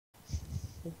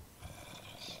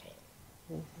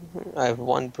I have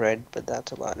one bread, but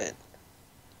that's about it.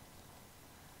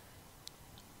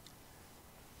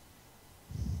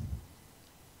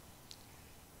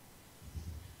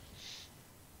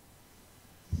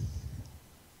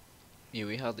 Yeah,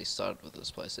 we hardly started with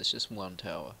this place. It's just one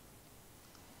tower.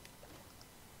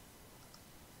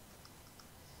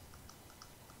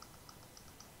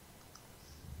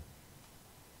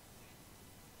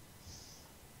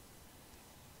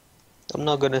 I'm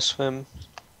not gonna swim.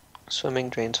 Swimming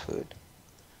drains food.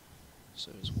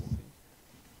 So is walking.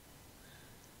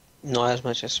 Not as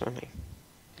much as swimming.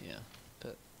 Yeah,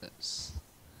 but it's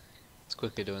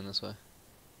quicker doing this way.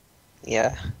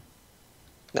 Yeah.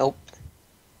 Nope.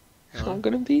 No? I'm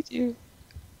gonna beat you.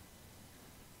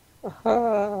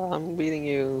 Aha, I'm beating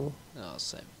you. Oh,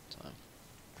 same time.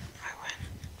 I win.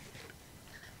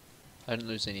 I didn't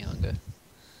lose any hunger.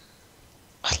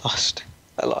 I lost.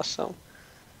 I lost some.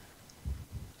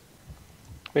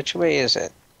 Which way is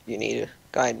it? You need to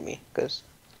guide me, because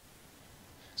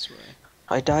This way.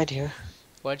 I died here.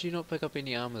 Why'd you not pick up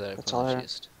any armor that I That's put in all the I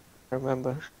chest?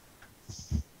 remember.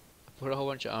 I put a whole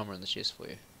bunch of armor in the chest for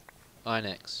you. Iron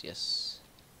axe, yes.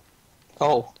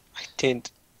 Oh, I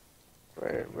didn't.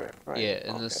 Right. Yeah,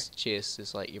 in Okay. this chest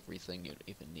is like everything you'd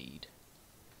even need.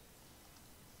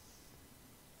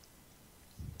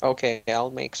 Okay,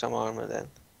 I'll make some armor then.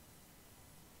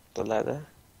 The leather.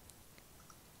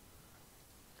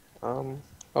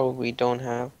 Oh, we don't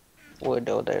have wood.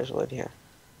 Oh, there's wood here.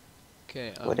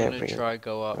 Okay, I'm Wood gonna everywhere. try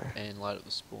go up and light up the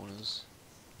spawners.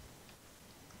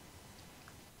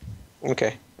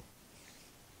 Okay.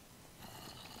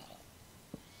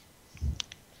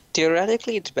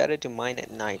 Theoretically, it's better to mine at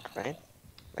night, right?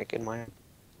 Like in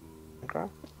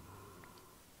Minecraft.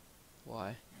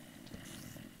 Why?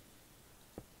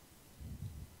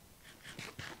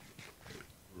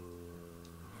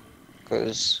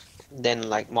 Because then,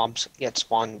 like, mobs get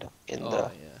spawned in Oh, the,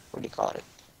 yeah. what do you call it? Good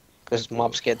Because call.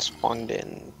 mobs get spawned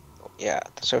in, yeah,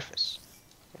 the surface.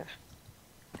 Yeah.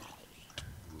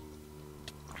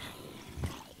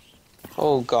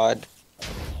 Oh God.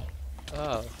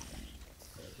 Oh,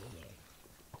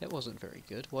 that wasn't very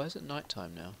good. Why is it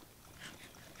nighttime now?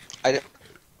 I,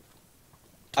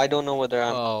 I don't know whether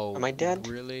am Oh, I dead?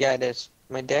 really? Yeah, it is.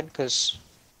 Am I dead? Because,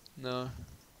 No.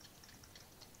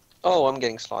 oh, I'm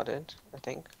getting slaughtered, I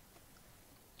think.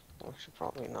 I should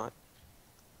probably not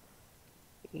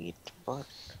eat, but,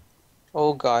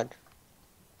 oh God.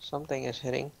 Something is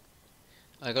hitting.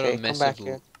 I got a Okay, come massive, back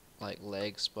here. like,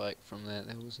 lag spike from that.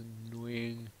 That was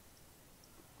annoying.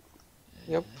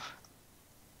 Yep,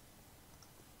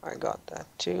 I got that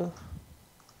too.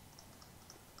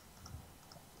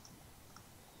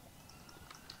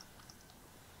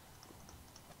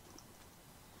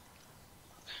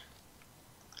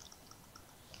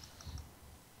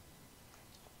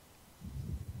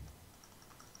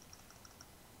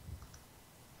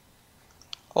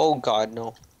 Oh God,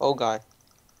 no. Oh God.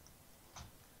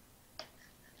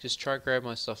 Just try grab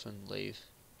my stuff and leave.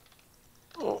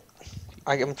 Oh,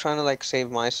 I am trying to like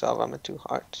save myself. I'm at 2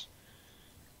 hearts.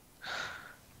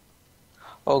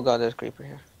 Oh God, there's a creeper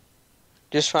here.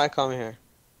 Just try come here.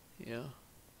 Yeah.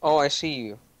 Oh, I see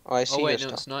you. Oh, I Oh see your wait, no,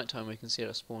 stuff. it's nighttime. We can see it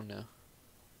at spawn now.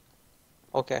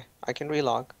 Okay, I can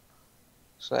relog.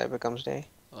 So that it becomes day.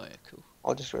 Oh yeah, cool.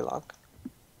 I'll just relog.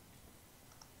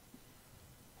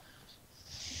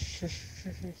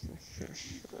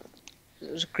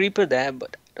 There's a creeper there,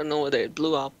 but I don't know whether it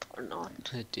blew up or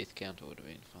not. A death counter would have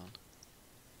been fun.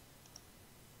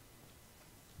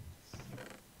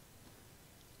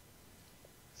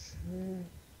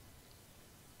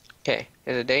 Okay,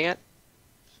 is it day yet?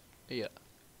 Yeah.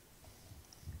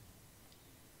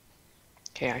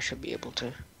 Okay, I should be able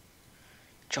to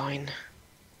join.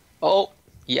 Oh,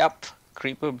 yep.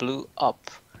 Creeper blew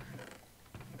up.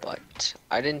 But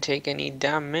I didn't take any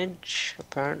damage,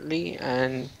 apparently,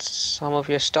 and some of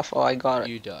your stuff, oh, I got it.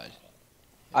 You died.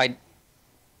 Yeah. I,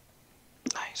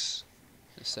 nice.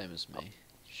 The same as me.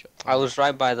 Shot I fire. was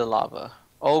right by the lava.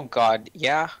 Oh God,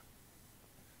 yeah.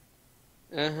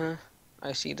 Uh-huh.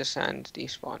 I see the sand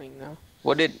despawning now.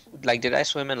 What did I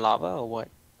swim in lava or what?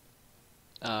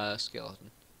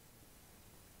 Skeleton.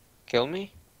 Kill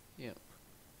me? Yep.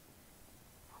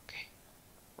 Okay.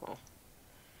 Oh.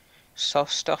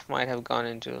 Soft stuff might have gone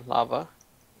into lava,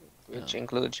 which Oh.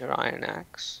 includes your iron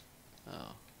axe.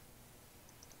 Oh.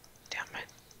 Damn it.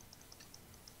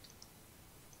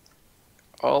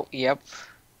 Oh, yep.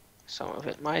 Some of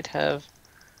it might have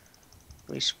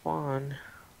respawned.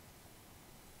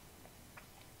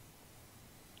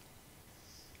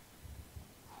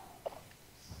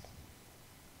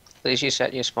 At least you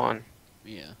set your spawn.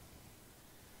 Yeah.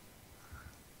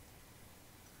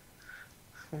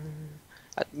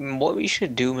 What we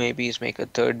should do maybe is make a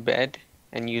third bed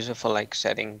and use it for like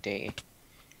setting day.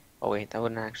 Oh wait, that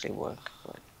wouldn't actually work.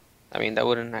 But I mean, that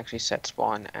wouldn't actually set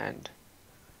spawn and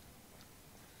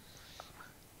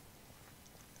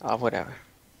whatever.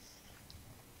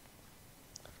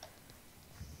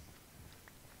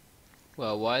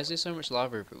 Well, why is there so much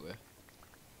lava everywhere?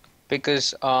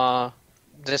 Because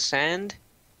the sand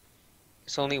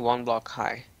is only 1 block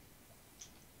high,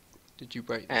 Did you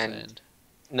break the and sand?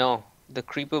 no, the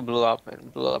creeper blew up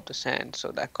and blew up the sand,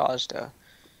 so that caused a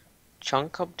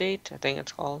chunk update. I think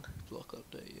it's called Block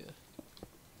update, yeah.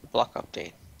 block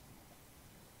update.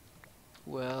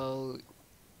 Well,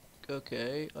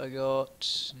 okay, I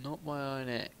got not my iron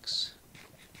axe.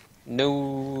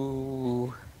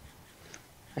 No,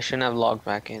 I shouldn't have logged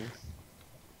back in.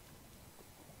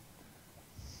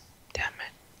 Damn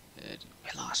it, It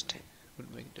we lost it.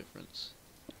 wouldn't make a difference.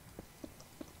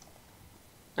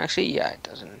 Actually, yeah, it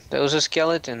doesn't. There was a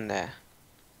skeleton there.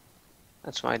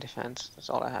 That's my defense. That's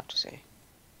all I have to say.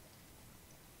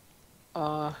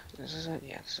 This is it?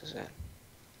 Yeah, this is it.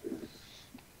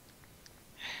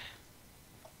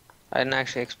 I didn't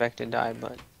actually expect to die,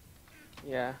 but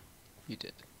yeah, You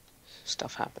did.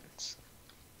 stuff happens.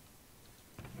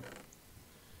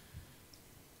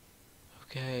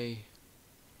 Okay.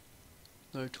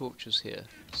 No torches here,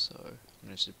 so I'm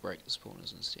going to just break the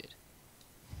spawners instead.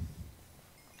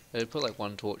 They put like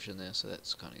one torch in there, so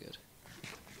that's kind of good.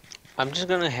 I'm just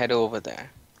gonna head over there.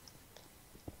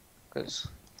 Cause,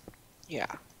 yeah,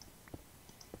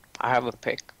 I have a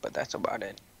pick, but that's about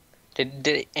it.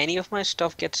 Did any of my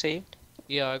stuff get saved?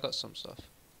 Yeah, I got some stuff.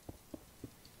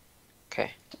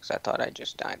 Okay, because I thought I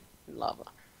just died in lava.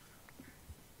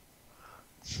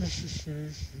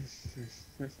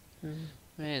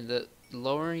 Man, the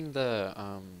lowering the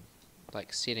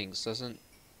like settings doesn't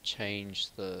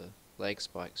change the leg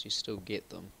spikes. You still get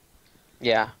them.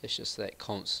 Yeah. It's just that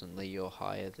constantly you're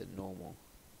higher than normal.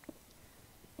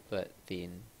 But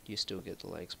then you still get the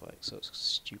leg spikes, so it's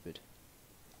stupid.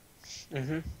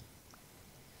 Mhm.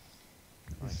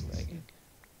 Like lagging.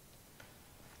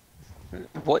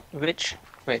 What? Which?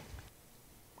 Wait.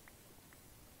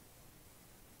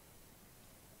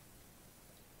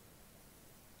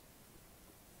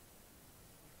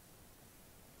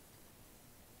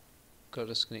 Got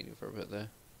disconnected for a bit there.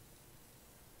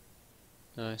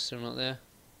 No, still not there?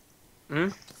 Hmm.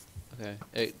 Okay,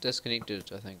 it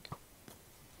disconnected, I think.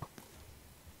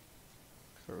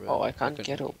 For a bit. Oh, I can't couldn't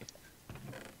get hear over.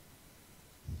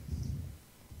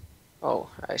 Oh,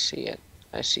 I see it.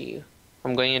 I see you.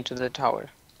 I'm going into the tower.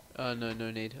 you. No,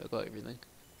 no need. I got everything.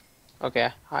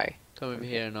 Okay. Hi. Come over I'm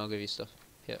here and I'll give you stuff.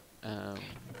 Yep. I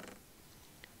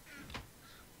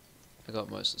got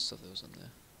most of the stuff that was in there.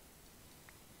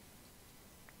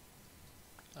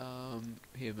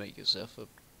 Here, make yourself a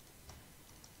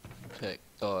pick.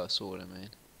 Oh, a sword, I mean.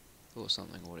 Or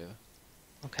something, or whatever.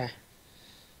 Okay.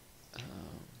 Um,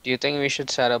 Do you think we should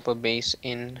set up a base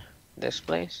in this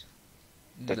place?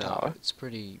 The no, tower? it's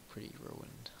pretty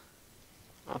ruined.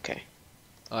 Okay.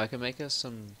 Oh, I can make us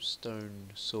some stone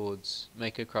swords.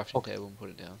 Make a crafting Okay. table and put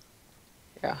it down.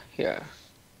 Yeah, here.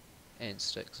 And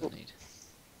sticks I need.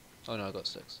 Oh no, I got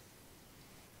sticks.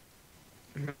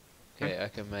 Mhm. Okay, I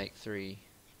can make 3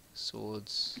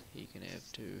 swords. You can have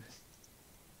 2.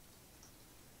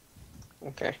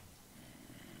 Okay.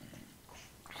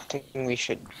 I think we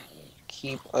should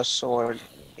keep a sword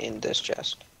in this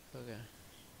chest. Okay.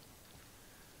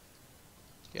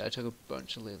 Yeah, I took a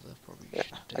bunch of leather. Probably Yeah,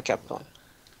 should I take kept all on.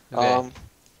 that. Okay. Um,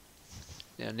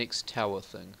 Now next tower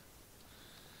thing.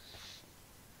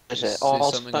 is it There's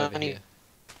all something over sunny? here.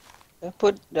 Did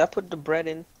I put the bread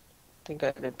in? I think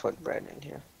I did put bread in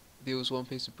here. There was one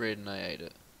piece of bread and I ate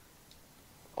it.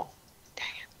 Oh,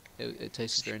 dang It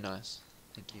tasted very nice.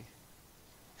 Thank you.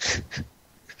 it.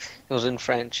 It was in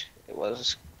French. It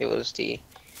was the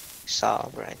sour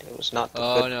bread. It was not the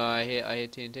Oh good. no, I hear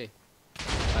TNT.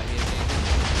 I hear TNT.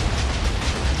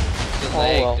 The Oh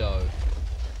leg well. though.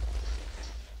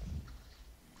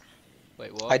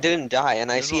 Wait, I what? didn't die,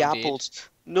 and I You're see not dead. apples.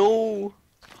 No,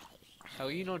 How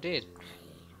are you not dead?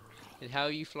 And how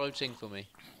are you floating for me?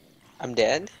 I'm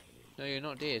dead. No, you're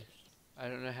not dead. I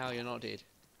don't know how you're not dead.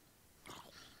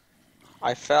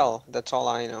 I fell. That's all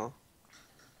I know.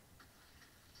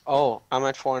 Oh, I'm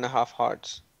at 4.5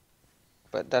 hearts,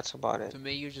 but that's about it. For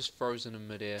me, you're just frozen in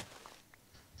midair.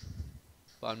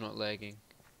 But I'm not lagging.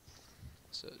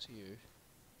 So it's you.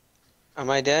 Am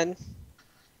I dead?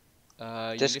 You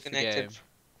left the Disconnected. game.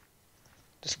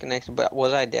 Disconnected. But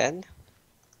was I dead?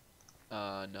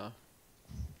 No.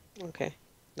 Okay,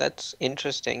 that's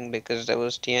interesting because there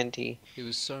was TNT. It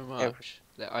was so Every much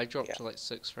that I dropped yeah. to like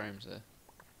 6 frames there.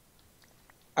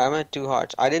 I'm at 2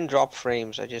 hearts. I didn't drop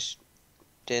frames. I just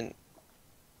didn't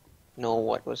know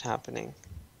what was happening.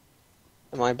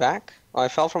 Am I back? Oh, I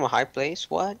fell from a high place.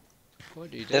 What?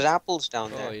 What you There's did? apples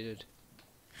down Oh, there. you did.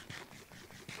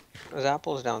 There's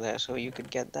apples down there, so you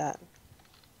could get that.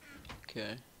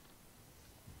 Okay.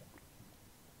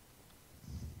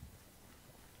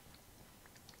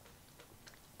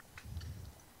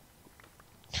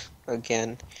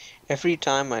 Again, every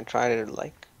time I try to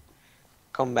like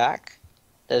come back,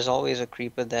 there's always a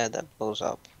creeper there that blows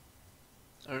up.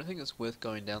 I don't think it's worth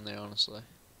going down there, honestly.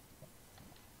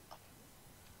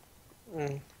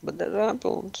 But there's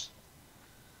apples.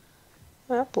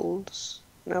 Apples.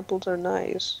 And apples are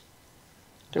nice.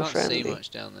 I They're can't see friendly. much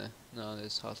down there. No,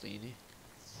 there's hardly any.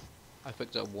 I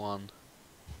picked up one.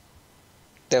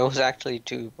 There was actually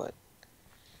two, but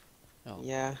Oh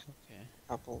yeah, god, okay.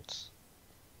 apples.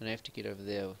 And I have to get over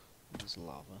there. There's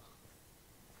lava.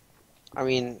 I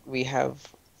mean, we have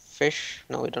fish.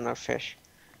 No, we don't have fish.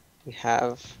 We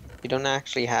don't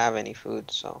actually have any food,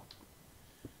 so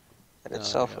that No, we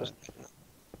itself was. don't.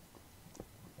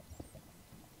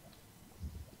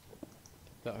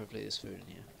 But hopefully there's food in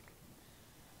here.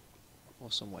 Or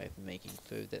some way of making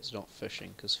food that's not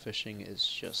fishing, because fishing is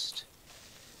just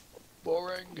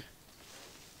boring.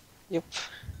 Yep.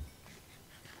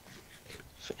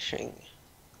 Fishing.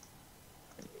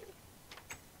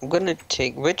 I'm gonna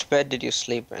take. Which bed did you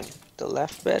sleep in? The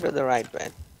left bed or the right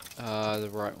bed? The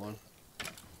right one.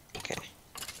 Okay.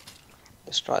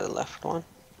 Let's try the left one.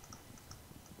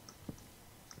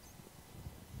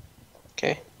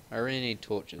 Okay. I really need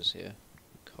torches here.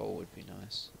 Coal would be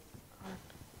nice.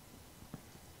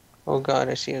 Oh god,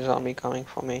 I see a zombie coming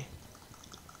for me.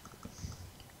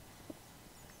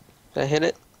 Did I hit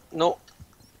it? No.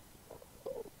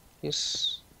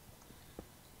 Yes.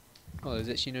 Oh, there's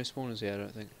actually no spawners here, I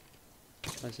don't think.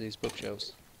 Nice these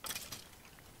bookshelves.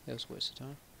 That was a waste of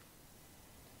time.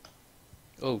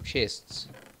 Oh, chests.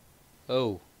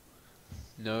 Oh.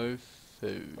 No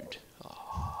food.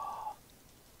 Oh.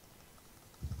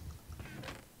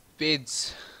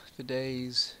 Beds for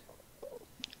days.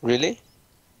 Really?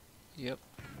 Yep.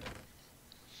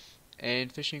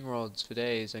 And fishing rods for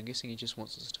days. I'm guessing he just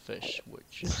wants us to fish,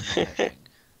 which is not happening.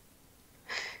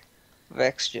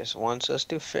 Vex just wants us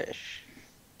to fish.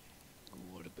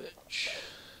 What a bitch.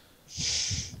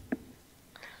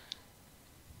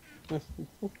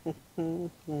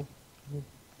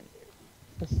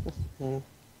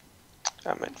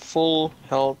 I'm at full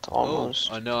health Oh,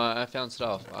 almost. I know, I found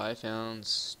stuff. I found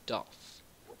stuff.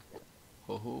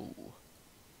 Ho ho.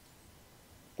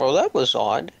 Well, that was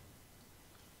odd.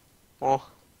 Oh,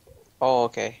 oh,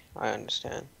 okay. I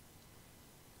understand.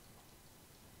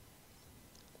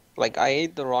 Like, I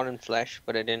ate the rotten flesh,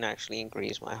 but it didn't actually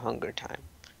increase my hunger time.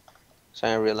 So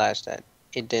I realized that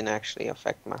it didn't actually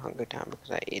affect my hunger time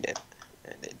because I ate it.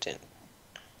 And it didn't.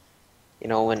 You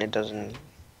know, when it doesn't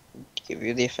give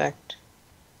you the effect?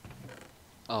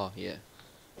 Oh, yeah.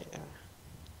 Yeah.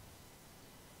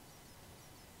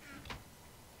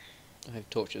 I have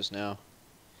torches now.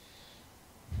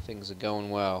 Things are going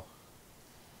well.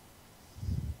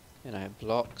 And I have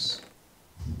blocks.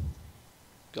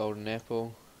 Golden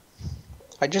apple.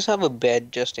 I just have a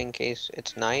bed just in case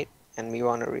it's night and we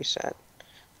want to reset.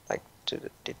 Like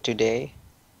today.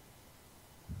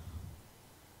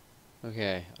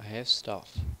 Okay, I have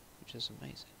stuff, which is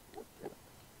amazing.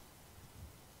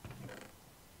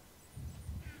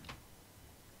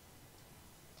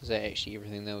 Is that actually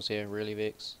everything that was here? Really,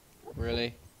 Vex?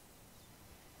 Really?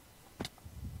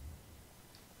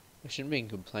 I shouldn't be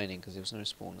complaining because there was no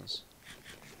spawners.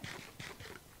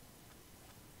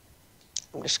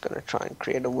 I'm just gonna try and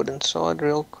create a wooden sword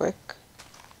real quick.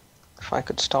 If I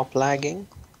could stop lagging.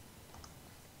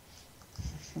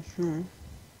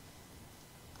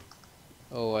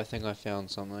 Oh, I think I found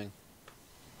something.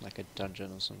 Like a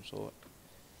dungeon of some sort.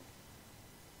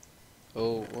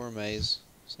 Oh, or a maze.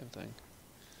 Same thing.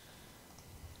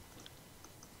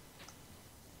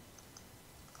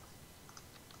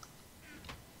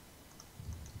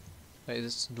 Wait,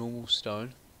 this is normal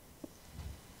stone?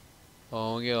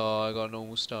 Oh yeah, I got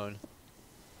normal stone.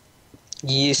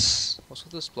 Yes. What's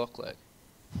with this block lag?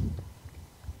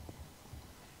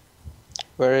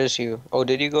 Where is you? Oh,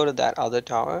 did you go to that other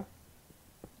tower?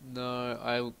 No,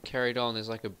 I carried on. There's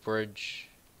like a bridge.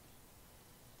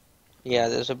 Yeah,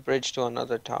 there's a bridge to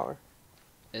another tower.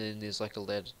 And then there's like a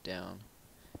ladder down.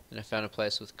 And I found a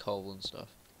place with coal and stuff.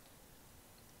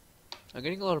 I'm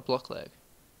getting a lot of block lag.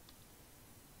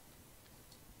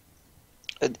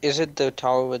 Is it the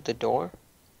tower with the door?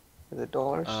 With the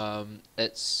doors?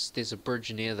 There's a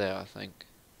bridge near there, I think.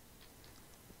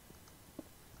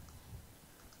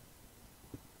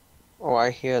 Oh,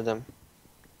 I hear them.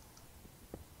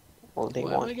 Oh, they Why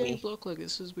am I want getting me. blocked like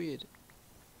this? Is weird.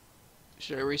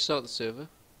 Should I restart the server?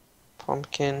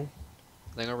 Pumpkin.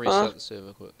 I think I'll Huh? restart the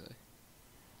server quickly.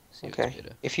 See what's Okay.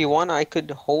 better. If you want, I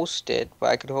could host it, but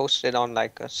I could host it on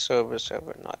like a server,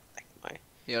 not like my.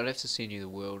 Yeah, I'd have to send you the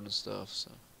world and stuff,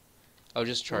 so I'll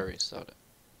just try Hmm? restart it.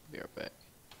 Be right back.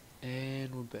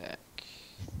 And we're back.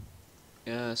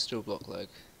 Yeah, still block lag.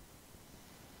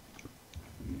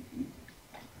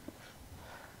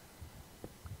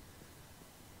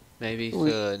 Maybe We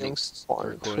for next spawned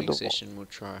through recording the wall. session we'll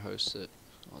try host it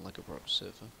on like a proper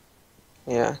server.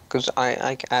 Yeah, because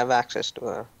I have access to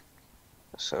a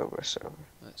server.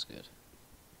 That's good.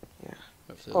 Yeah.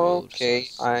 Hopefully the world Okay,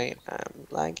 decides to I save. am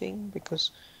lagging because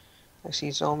I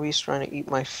see zombies trying to eat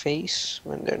my face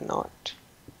when they're not.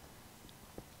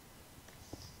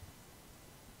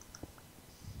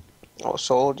 Oh,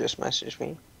 Soul just messaged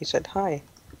me. He said hi.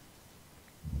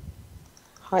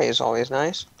 Hi is always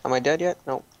nice. Am I dead yet?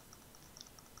 No.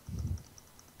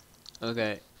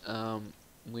 Okay,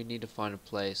 we need to find a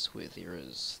place where there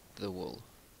is the wool.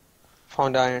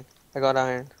 Found iron. I got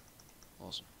iron.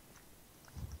 Awesome.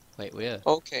 Wait, where?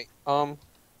 Okay.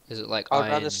 Is it like I'd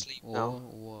rather iron sleep now. or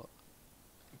what?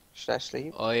 Should I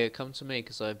sleep? Oh yeah, come to me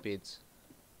because I have beds.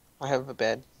 I have a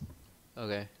bed.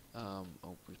 Okay, I'll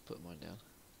put mine down.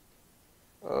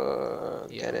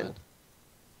 Yeah, Get I'm in. in.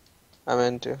 I'm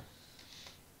into.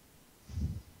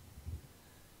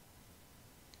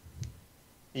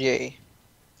 Yay.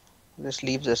 Just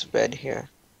leave this bed here,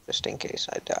 just in case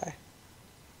I die.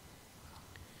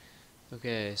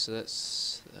 Okay, so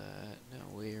that's that. Now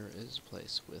where is a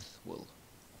place with wool?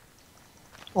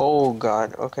 Oh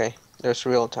god, okay. There's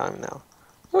real time now.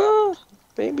 Ah,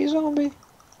 baby zombie.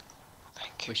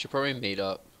 Thank you. We should probably meet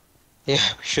up.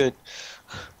 Yeah, we should.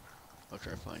 I'll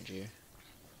try to find you.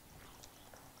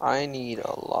 I need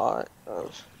a lot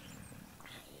of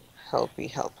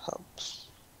helps.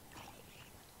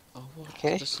 Oh, what?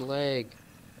 Okay? This leg.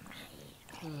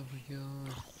 Oh my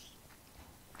god.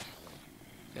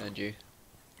 Found you.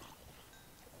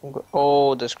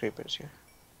 Oh, there's creepers here.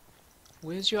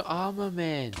 Where's your armor,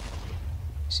 man? You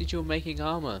said you were making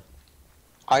armor.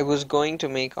 I was going to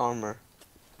make armor,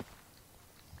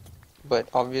 but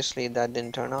obviously that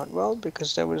didn't turn out well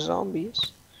because there were zombies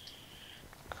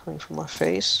coming from my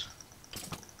face.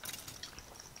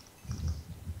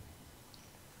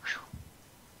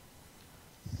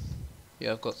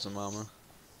 Yeah, I've got some armor.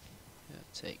 Yeah,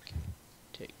 take.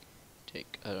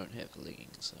 I don't have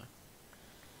leggings, so.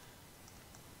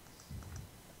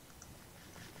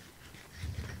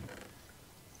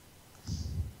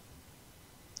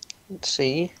 Let's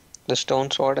see the stone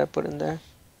sword I put in there.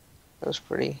 That was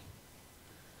pretty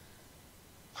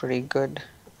good.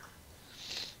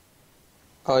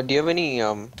 Do you have any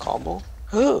cobble?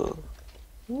 Oh,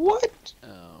 what?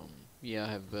 Yeah,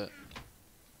 I have a bit.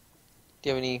 Do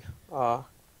you have any can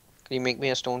you make me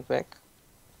a stone pick?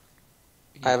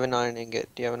 I Yeah, have an iron ingot.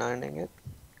 Do you have an iron ingot?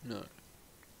 no.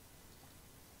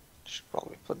 Should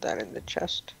probably put that in the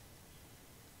chest.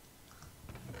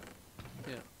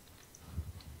 Yeah.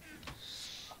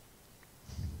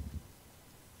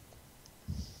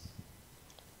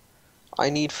 I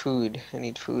need food. I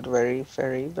need food very,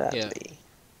 very Yeah. badly.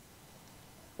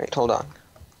 Wait, hold on.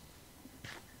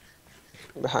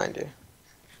 Behind you.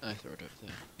 I throw it over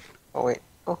there. Oh, wait.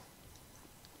 Oh,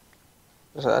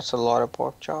 so that's a lot of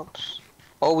pork chops.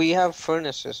 Oh, we have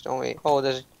furnaces, don't we? Oh,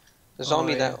 there's the Oh,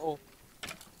 zombie yeah. that. Oh,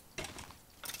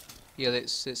 Yeah,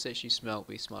 let's actually smart,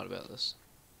 be smart about this.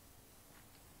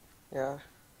 yeah.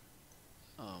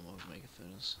 I'll make a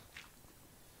furnace.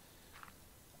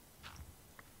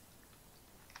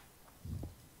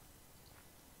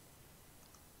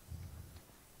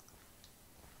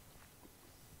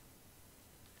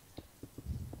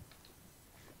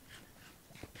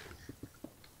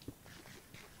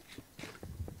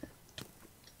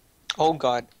 Oh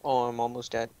God. Oh, I'm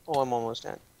almost dead. Oh, I'm almost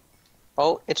dead.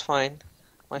 Oh, it's fine.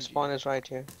 My GG. spawn is right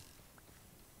here.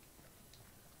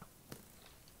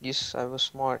 Yes, I was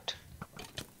smart.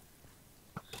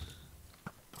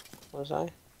 Was I?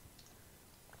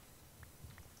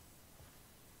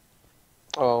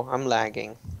 Oh, I'm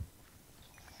lagging.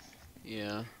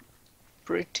 Yeah,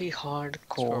 Pretty this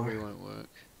hardcore. probably won't work.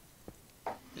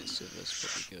 This server's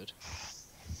probably good.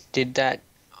 Did that?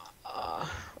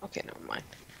 Okay, never mind.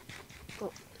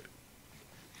 Oh,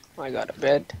 I got a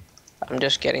bed. I'm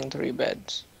just getting 3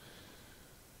 beds.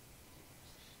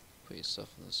 Put your stuff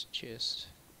in this chest.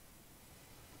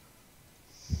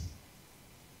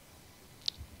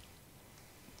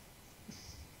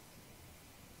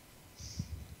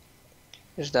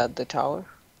 Is that the tower?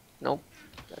 Nope.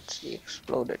 That's the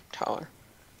exploded tower.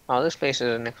 Oh, this place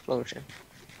is an explosion.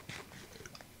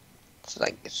 It's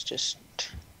like it's just.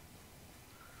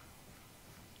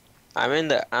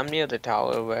 I'm near the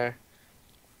tower where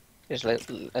there's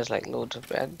like loads of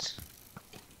beds.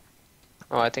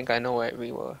 Oh, I think I know where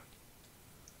we were.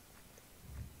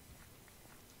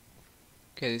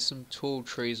 Okay, there's some tall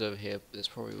trees over here, but that's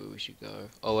probably where we should go.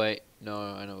 Oh wait, no,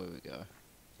 I know where we go.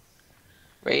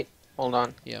 Wait, hold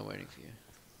on. Yeah, I'm waiting for you.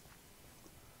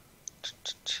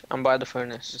 I'm by the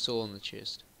furnace. It's all in the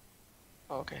chest.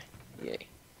 Okay, yay.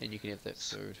 And you can have that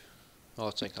food.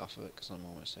 I'll take half of it because I'm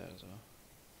almost out as well.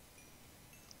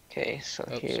 Okay, so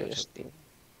Oops, here's the.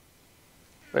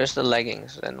 Where's the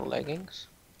leggings? Are there no leggings?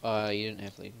 You didn't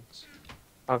have leggings.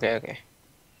 Okay, okay.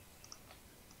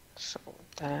 So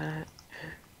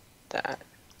that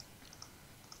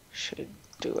should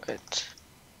do it.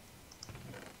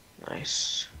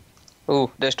 Nice.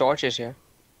 Ooh, there's torches here.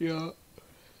 Yeah,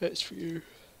 that's for you.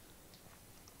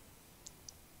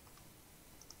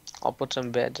 I'll put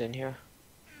some beds in here.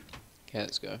 Okay,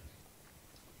 let's go.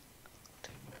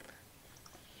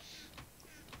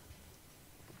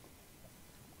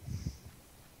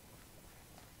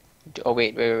 Oh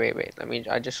wait.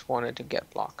 I just wanted to get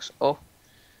blocks. Oh,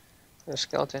 there's a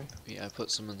skeleton. Yeah, I put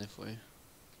some in there for you.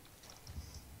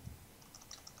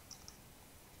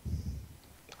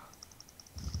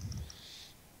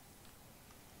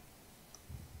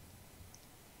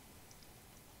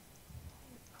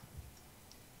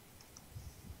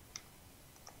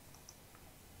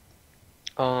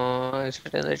 Is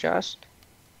it in the chest?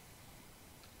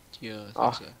 Yeah, I think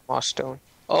Oh, so. moss stone.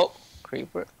 Oh,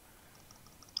 creeper.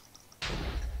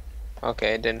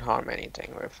 Okay, it didn't harm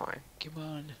anything. We're fine. Come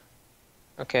on.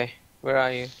 Okay, where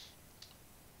are you?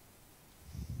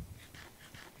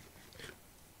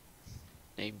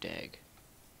 Name tag.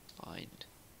 Find.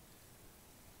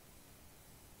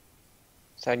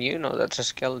 Is that you? No, that's a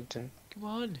skeleton. Come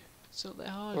on. It's not that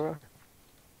hard.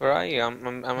 Where are you? I'm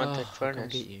at the I'll come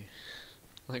furnace. get you.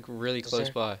 Like really Is close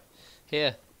there? by.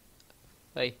 Here.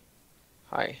 Hey.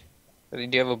 Hi. Do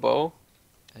you have a bow?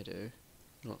 I do.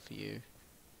 Not for you.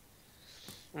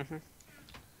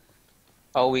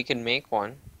 Oh, we can make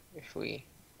one if we.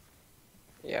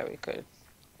 Yeah, we could.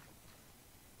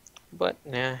 But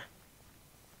nah.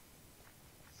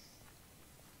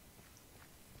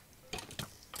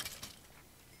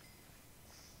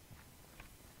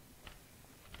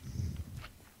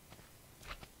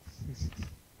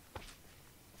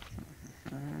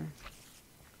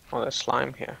 Oh, there's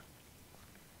slime here.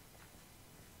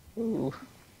 Ooh,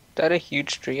 is that a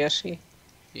huge tree I see?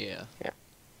 Yeah. Yeah.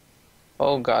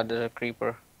 Oh god, there's a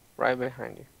creeper right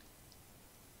behind you.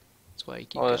 That's why you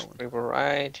keep Oh, there's a going. creeper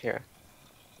right here.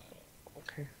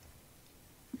 Okay.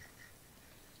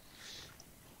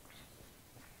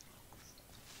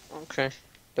 Okay.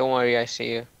 Don't worry, I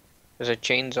see you. There's a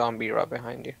chain zombie right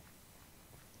behind you.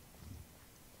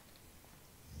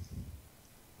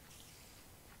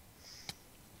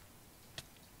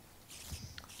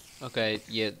 Okay,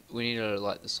 yeah, we need to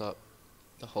light this up.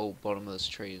 The whole bottom of this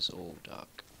tree is all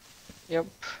dark. Yep.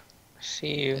 I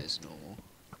see you. As normal.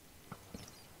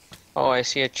 Oh, I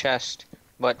see a chest,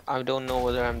 but I don't know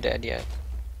whether I'm dead yet.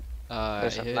 I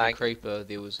There's a heard a lag. creeper,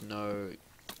 there was no...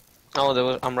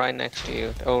 Oh, I'm right next to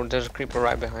you. Oh, there's a creeper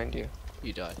right behind you.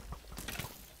 You died.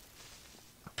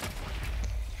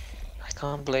 I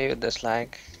can't play with this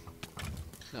lag.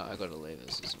 No, I gotta leave,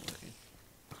 this isn't working.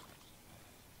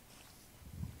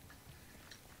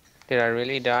 Did I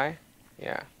really die?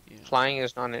 Yeah. Yeah. Flying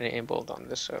is not enabled on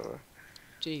this server.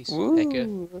 Jeez, hacker.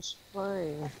 Woo, it's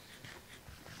flying.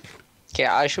 Okay,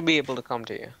 I should be able to come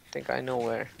to you. I think I know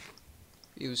where.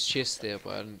 It was chests there,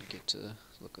 but I didn't get to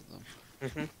look at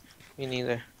them. Me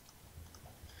neither.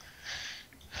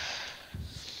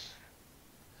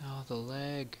 Oh, the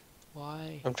lag.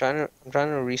 Why? I'm trying to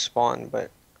respawn, but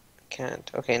I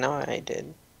can't. Okay, now I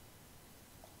did.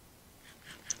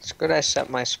 It's good I set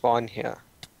my spawn here.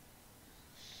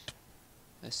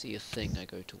 I see a thing I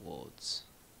go towards.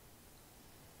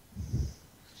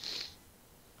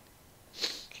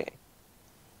 Okay.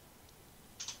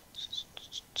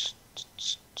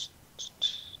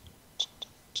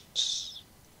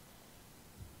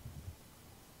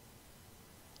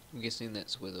 I'm guessing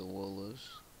that's where the wall is.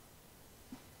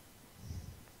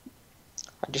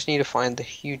 I just need to find the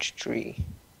huge tree.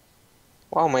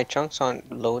 Wow, my chunks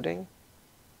aren't loading.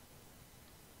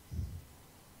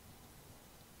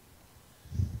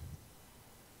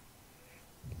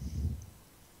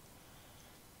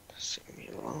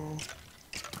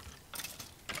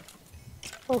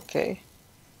 Okay.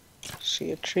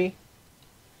 See a tree.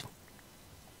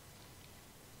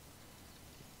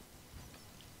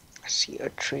 see a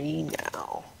tree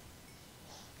now.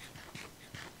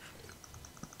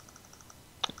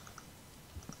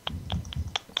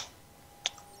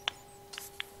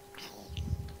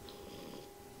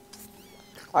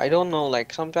 I don't know,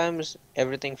 like sometimes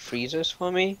everything freezes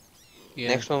for me. Yeah,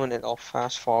 Next moment it all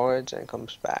fast forwards and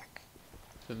comes back.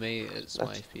 for me it's my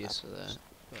That's FPS for that,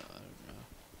 but I don't know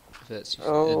if that's your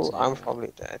oh, internet I'm or what.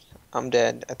 probably dead. I'm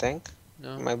dead, I think.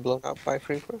 No, Am I blown up by a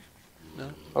creeper? no.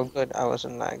 Oh good, I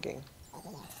wasn't lagging.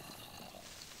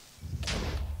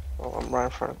 Oh, I'm right in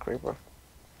front of a creeper.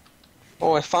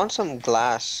 Oh, I found some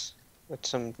glass with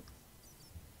some.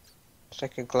 It's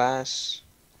like a glass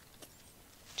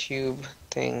tube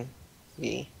thing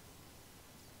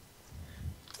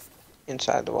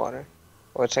inside the water.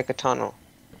 Oh, it's like a tunnel.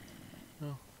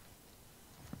 No,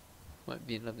 might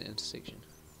be another intersection.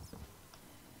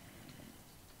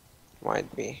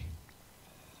 Might be.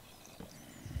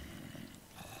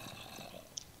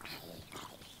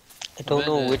 I I'm don't in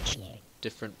know a which.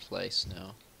 different place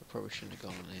now. I probably shouldn't have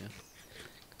gone there,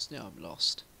 because now I'm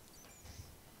lost.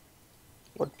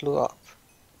 What blew up?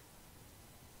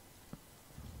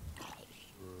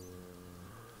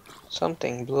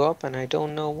 Something blew up and I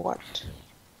don't know what.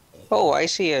 Oh, I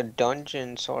see a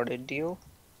dungeon sorted deal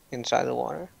inside the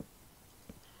water.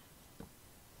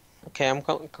 Okay, I'm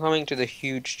coming to the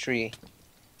huge tree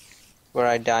where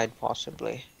I died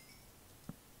possibly.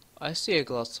 I see a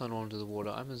glass tunnel under the water.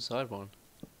 I'm inside one.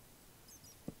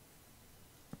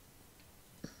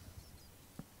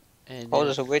 And Oh, then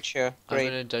there's a witch here. I'm in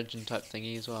Great. a dungeon type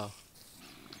thingy as well.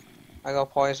 I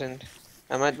got poisoned.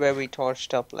 I'm at where we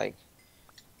torched up like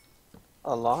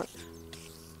a lot.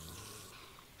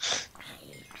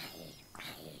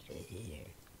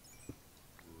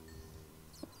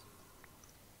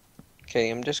 Okay,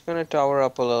 I'm just gonna tower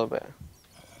up a little bit.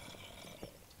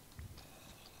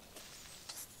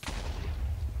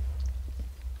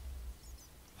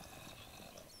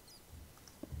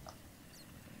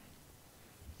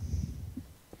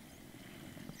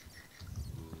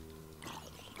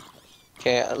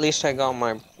 Okay, at least I got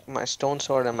my stone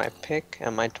sword and my pick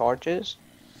and my torches.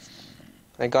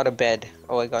 I got a bed.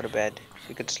 Oh, I got a bed.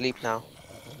 We could sleep now.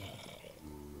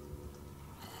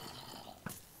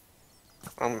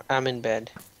 I'm in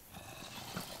bed.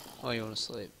 Oh, you want to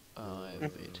sleep? Oh, I have a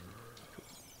bed.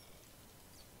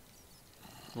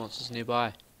 Monsters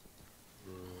nearby.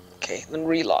 Okay, then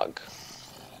relog.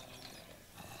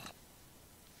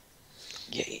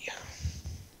 Yay.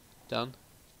 Done?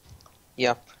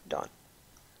 Yep, done.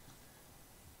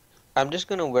 I'm just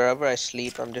gonna, wherever I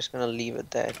sleep, I'm just gonna leave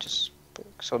it there just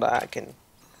so that I can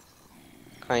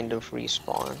kind of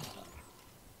respawn.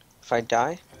 If I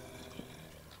die,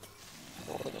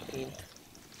 what do I mean?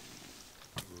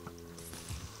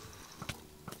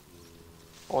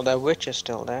 Oh, that witch is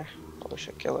still there. Oh, we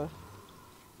should kill her.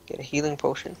 Get a healing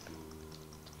potion.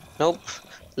 Nope.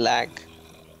 Lag.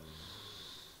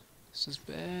 This is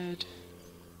bad.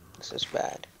 This is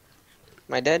bad.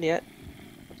 Am I dead yet?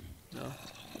 No.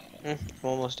 I'm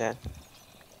almost dead.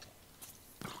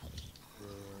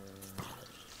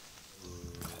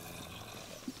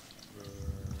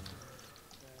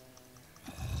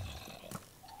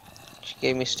 She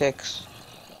gave me sticks.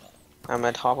 I'm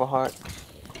at half a heart.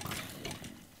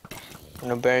 I'm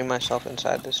gonna bury myself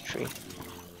inside this tree.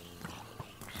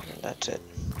 And that's it.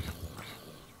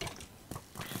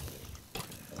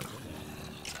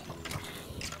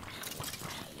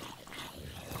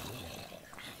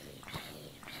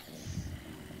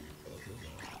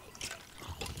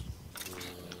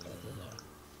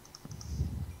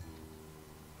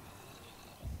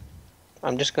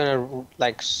 I'm just gonna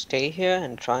like stay here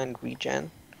and try and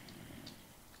regen.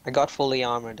 I got fully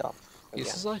armored up This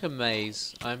again. is like a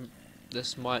maze.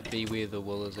 This might be where the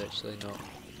wool is actually, not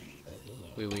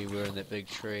where we were in that big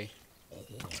tree.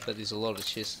 But there's a lot of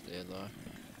chests there though.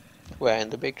 Where, in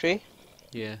the big tree?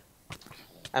 Yeah.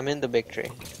 I'm in the big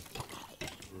tree.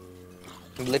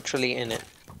 I'm literally in it.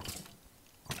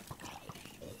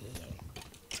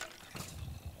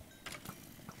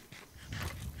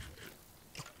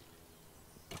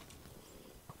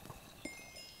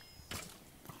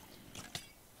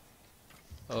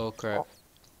 Oh crap. Oh,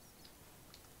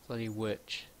 Bloody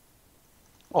witch.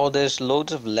 oh, there's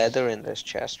loads of leather in this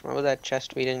chest. Remember that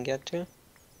chest we didn't get to?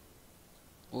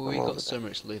 Well, I'm we got over so there.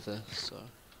 much leather, so.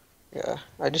 Yeah,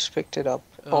 I just picked it up.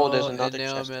 Oh, there's Oh, and another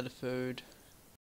now I'm chest. out of food.